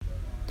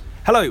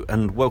Hello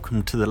and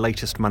welcome to the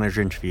latest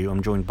manager interview.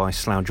 I'm joined by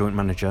Slough joint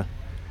manager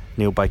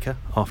Neil Baker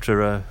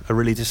after a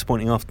really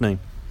disappointing afternoon.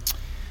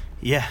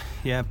 Yeah,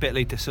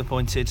 bitterly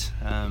disappointed.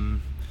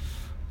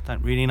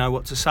 Don't really know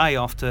what to say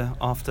after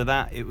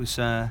that. It was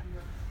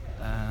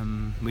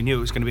we knew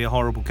it was going to be a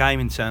horrible game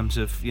in terms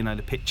of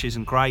the pitch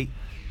isn't great,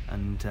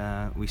 and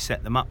we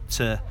set them up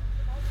to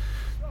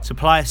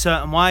play a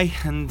certain way,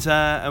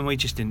 and we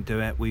just didn't do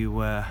it. We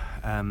were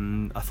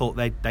I thought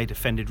they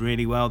defended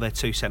really well. Their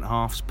two centre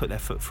halves put their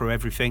foot through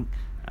everything,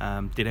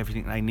 did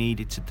everything they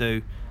needed to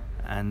do,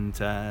 and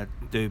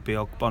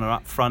Dube Bonner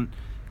up front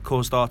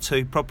caused our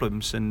two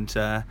problems, and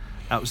that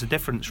was the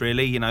difference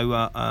really.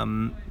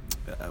 Our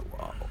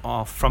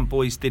front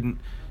boys didn't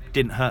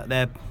hurt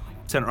their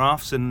centre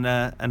halves, and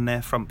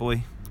their front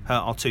boy hurt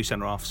our two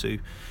centre halves. So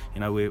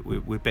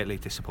we're bitterly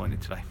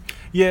disappointed today.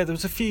 Yeah, there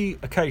was a few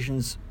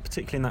occasions,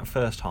 particularly in that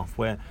first half,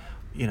 where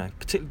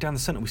particularly down the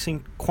centre, we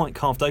seemed quite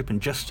carved open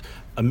just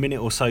a minute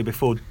or so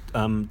before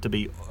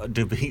Dube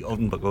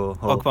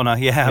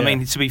Ogbonna. Yeah, I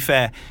mean, to be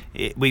fair,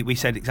 we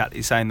said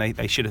exactly the same.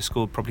 They should have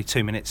scored probably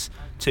 2 minutes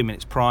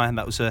prior, and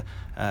that was a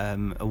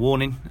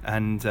warning.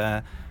 And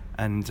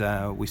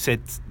we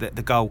said that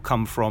the goal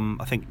come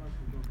from, I think,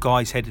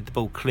 guys headed the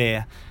ball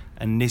clear,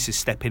 and Niz is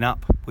stepping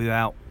up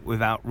without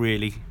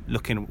really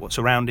looking at what's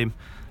around him,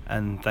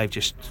 and they've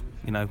just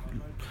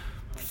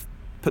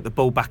put the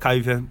ball back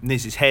over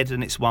Niz's head,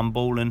 and it's one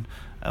ball, and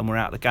we're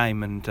out of the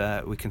game, and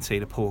we can see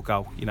the poor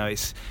goal.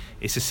 It's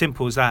as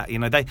simple as that.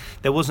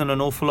 There wasn't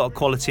an awful lot of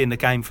quality in the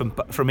game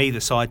from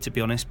either side, to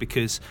be honest,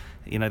 because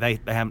they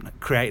haven't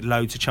created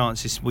loads of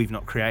chances. We've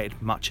not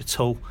created much at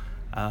all.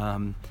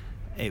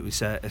 It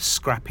was a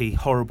scrappy,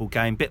 horrible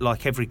game, bit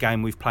like every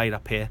game we've played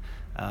up here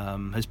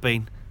has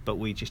been. But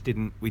we just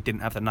didn't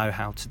have the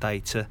know-how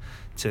today to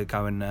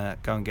go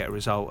and get a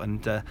result.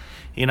 And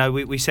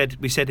we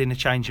said in the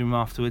changing room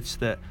afterwards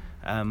that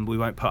we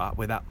won't put up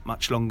with that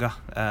much longer.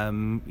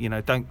 Don't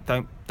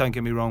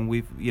get me wrong.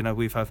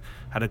 We've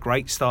had a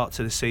great start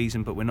to the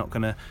season, but we're not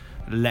going to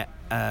let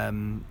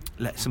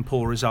some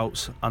poor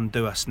results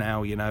undo us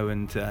now.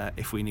 And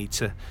if we need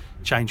to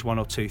change one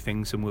or two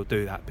things, then we'll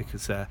do that,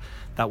 because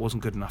that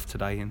wasn't good enough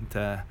today. And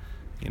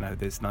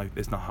there's no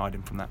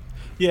hiding from that.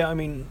 Yeah, I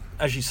mean,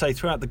 as you say,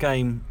 throughout the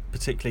game,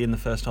 particularly in the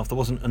first half, there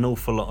wasn't an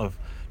awful lot of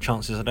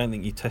chances. I don't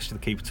think you tested the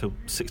keeper till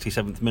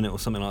 67th minute or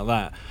something like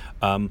that.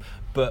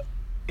 But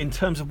in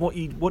terms of what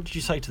did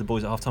you say to the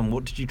boys at half time?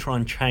 What did you try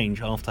and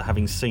change after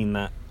having seen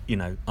that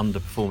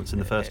underperformance in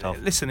the first half?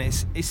 Listen,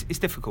 it's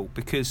difficult,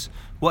 because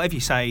whatever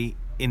you say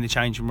in the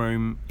changing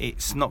room,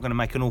 it's not going to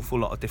make an awful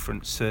lot of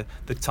difference to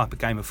the type of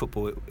game of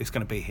football it's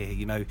going to be here.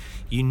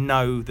 You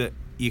know that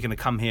you're going to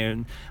come here,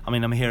 and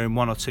I'm hearing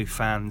one or two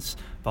fans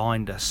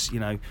behind us,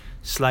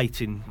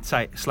 slating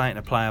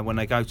a player when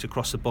they go to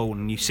cross the ball,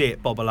 and you see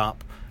it bobble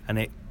up, and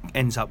it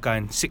ends up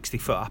going 60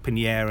 foot up in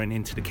the air and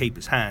into the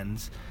keeper's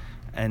hands.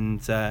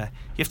 And you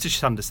have to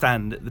just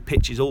understand that the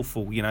pitch is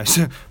awful. It's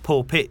a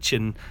poor pitch,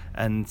 and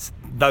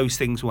those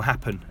things will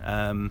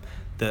happen.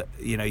 That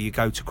you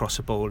go to cross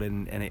a ball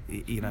and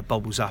it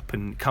bobbles up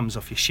and comes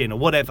off your shin or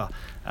whatever.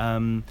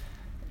 And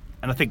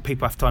I think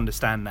people have to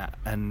understand that.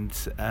 And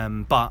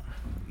but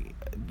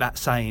that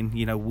saying,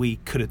 we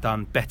could have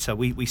done better.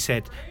 We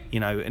said,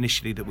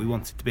 initially that we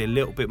wanted to be a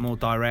little bit more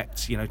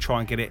direct. Try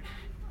and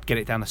get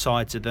it down the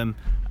sides of them.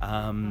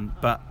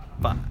 But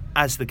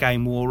as the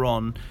game wore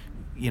on,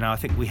 I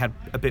think we had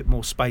a bit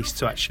more space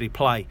to actually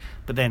play.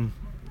 But then,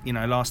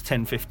 last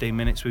 10-15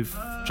 minutes we've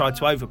tried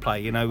to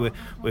overplay.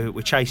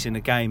 We're chasing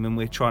the game, and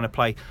we're trying to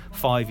play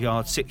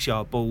 5-yard,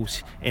 6-yard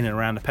balls in and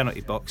around the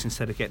penalty box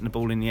instead of getting the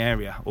ball in the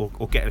area or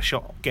getting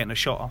a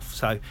shot off.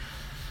 So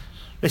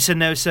listen,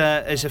 there's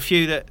a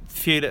few that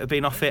have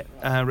been off it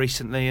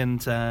recently,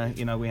 and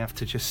we have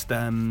to just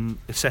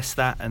assess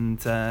that. And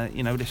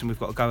listen, we've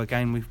got to go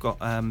again. We've got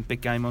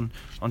big game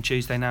on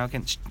Tuesday now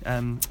against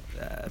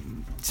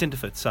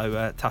Cinderford.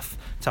 So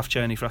tough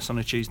journey for us on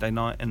a Tuesday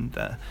night, and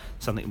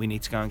something we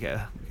need to go and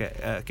get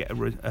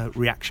a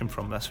reaction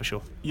from. That's for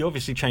sure. You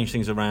obviously changed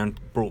things around.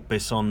 Brought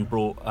Biss on.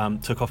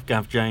 Took off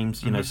Gav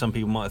James. Some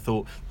people might have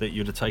thought that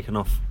you'd have taken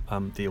off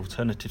the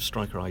alternative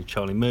striker, i.e.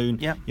 Charlie Moon.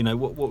 Yeah.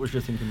 What was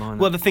your thinking behind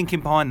that? Well, the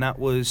thinking behind that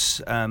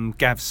was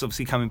Gav's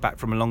obviously coming back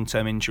from a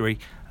long-term injury.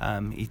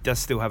 He does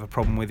still have a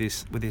problem with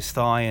his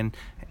thigh, and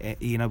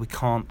we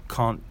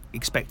can't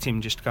expect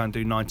him just to go and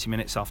do 90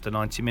 minutes after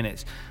 90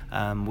 minutes.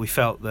 We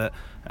felt that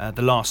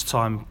the last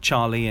time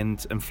Charlie and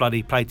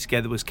Floody played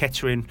together was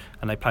Kettering,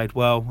 and they played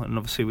well, and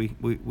obviously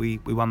we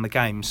won the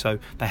game. So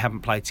they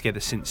haven't played together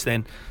since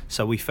then.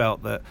 So we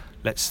felt that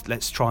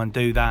let's try and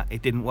do that.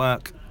 It didn't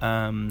work.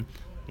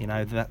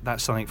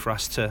 That's something for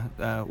us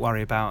to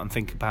worry about and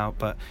think about.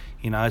 But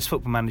as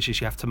football managers,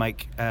 you have to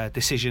make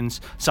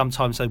decisions.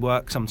 Sometimes they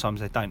work,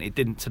 sometimes they don't. It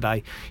didn't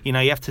today. You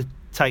have to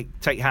take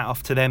your hat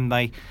off to them.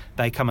 They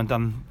come and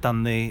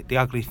done the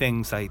ugly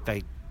things.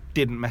 They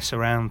didn't mess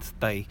around.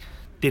 They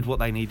did what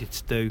they needed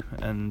to do.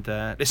 And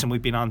listen,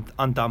 we've been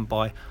undone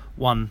by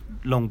one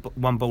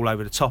ball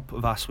over the top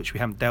of us, which we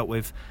haven't dealt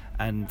with,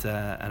 and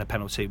a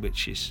penalty,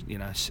 which is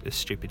a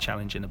stupid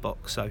challenge in the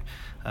box. So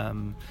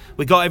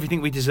we got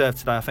everything we deserved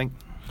today, I think.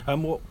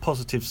 What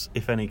positives,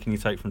 if any, can you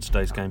take from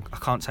today's game? I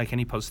can't take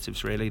any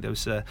positives really. There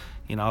was,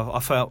 I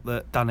felt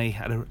that Dunny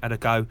had a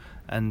go,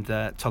 and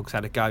Togs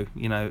had a go.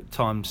 At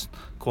times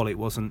quality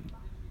wasn't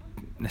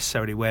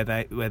necessarily where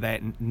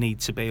they need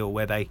to be or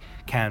where they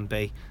can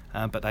be,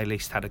 but they at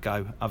least had a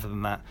go. Other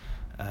than that,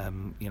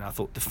 I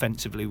thought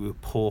defensively we were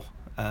poor.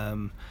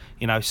 So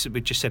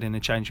we just said in the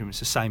change room, it's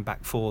the same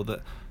back four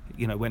that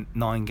went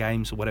 9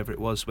 games or whatever it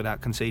was without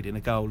conceding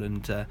a goal,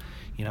 and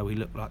we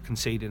look like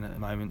conceding at the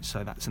moment.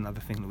 So that's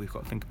another thing that we've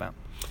got to think about.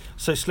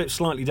 So slipped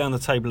slightly down the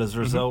table as a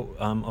result.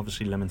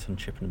 Obviously Leamington,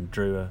 Chippenham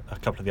drew, a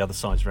couple of the other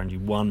sides around you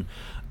won.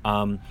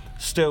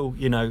 Still,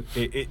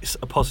 it's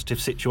a positive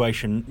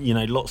situation.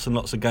 Lots and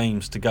lots of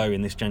games to go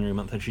in this January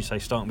month, as you say,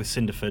 starting with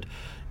Cinderford.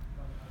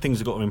 Things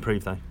have got to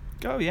improve though.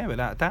 Oh yeah,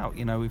 without a doubt.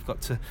 We've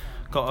got to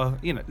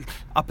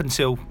up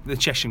until the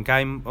Chesham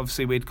game,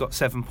 obviously we'd got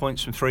 7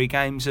 points from 3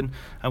 games, and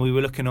we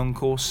were looking on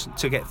course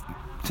to get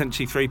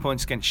potentially 3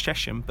 points against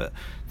Chesham. But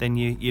then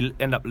you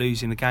end up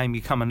losing the game.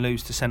 You come and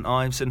lose to St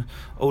Ives, and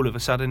all of a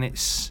sudden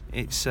it's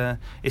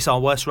our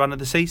worst run of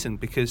the season,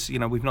 because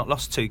we've not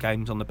lost 2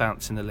 games on the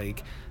bounce in the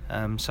league.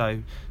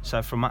 So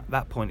from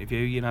that point of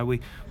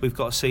view, we've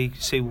got to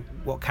see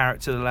what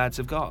character the lads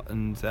have got.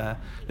 And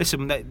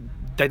listen,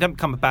 they don't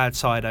become a bad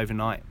side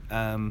overnight,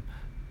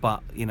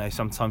 but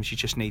sometimes you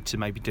just need to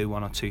maybe do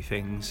 1 or 2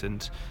 things,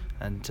 and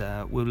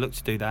we'll look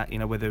to do that.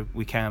 Whether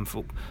we can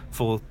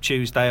for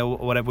Tuesday or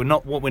whatever.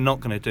 What we're not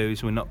going to do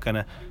is we're not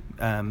going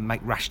to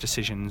make rash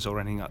decisions or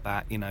anything like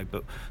that.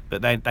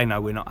 But they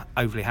know we're not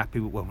overly happy.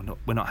 Well,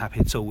 we're not happy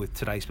at all with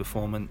today's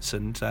performance,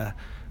 and that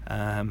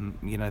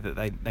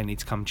they need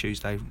to come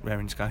Tuesday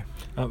raring to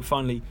go.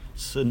 Finally,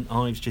 St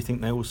Ives, do you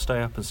think they will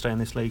stay up and stay in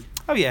this league?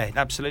 Oh yeah,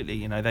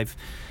 absolutely.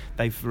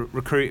 They've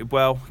recruited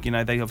well.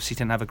 They obviously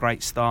didn't have a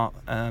great start,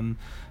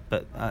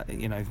 but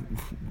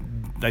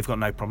they've got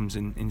no problems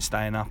in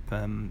staying up.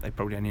 They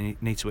probably only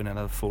need to win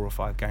another 4 or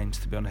 5 games,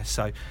 to be honest.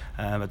 So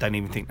I don't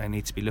even think they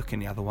need to be looking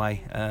the other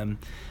way.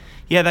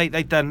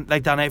 They've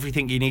done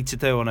everything you need to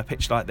do on a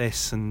pitch like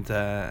this, and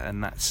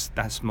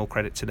that's more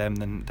credit to them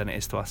than it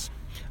is to us.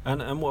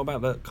 And what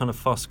about that kind of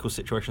farcical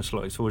situation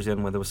slightly towards the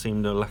end where there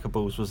seemed a lack of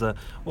balls? Was there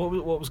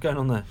what was going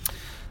on there?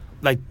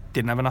 They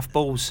didn't have enough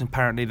balls.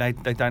 Apparently, they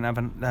don't have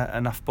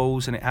enough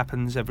balls, and it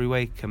happens every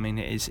week. I mean,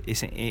 it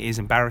is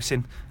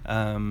embarrassing,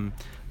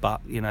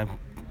 but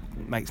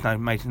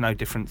made no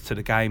difference to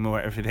the game or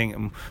everything.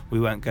 And we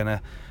weren't going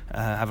to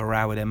have a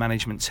row with their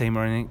management team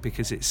or anything,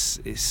 because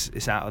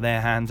it's out of their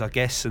hands, I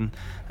guess, and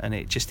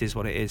it just is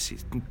what it is.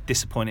 It's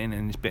disappointing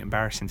and it's a bit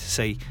embarrassing to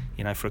see,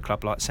 for a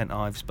club like St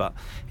Ives, but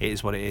it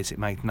is what it is. It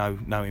made no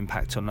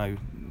impact or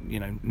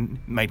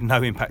made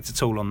no impact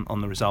at all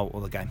on the result or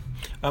the game.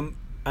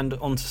 And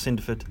on to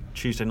Cinderford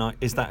Tuesday night.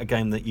 Is that a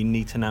game that you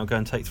need to now go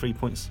and take 3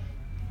 points?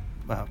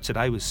 Well,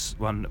 today was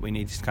one that we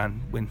needed to go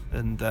and win,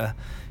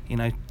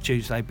 and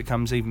Tuesday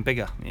becomes even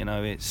bigger.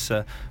 It's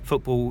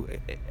football.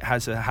 It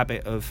has a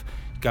habit of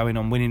going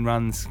on winning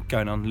runs,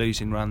 going on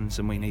losing runs,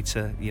 and we need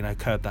to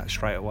curb that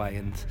straight away,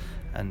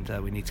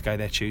 and we need to go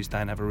there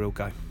Tuesday and have a real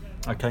go.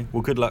 Okay,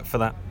 well, good luck for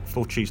that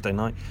for Tuesday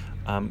night.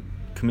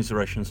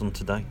 Commiserations on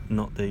today,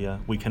 not the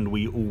weekend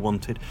we all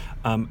wanted,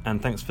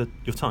 and thanks for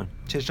your time.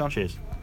 Cheers, John. Cheers.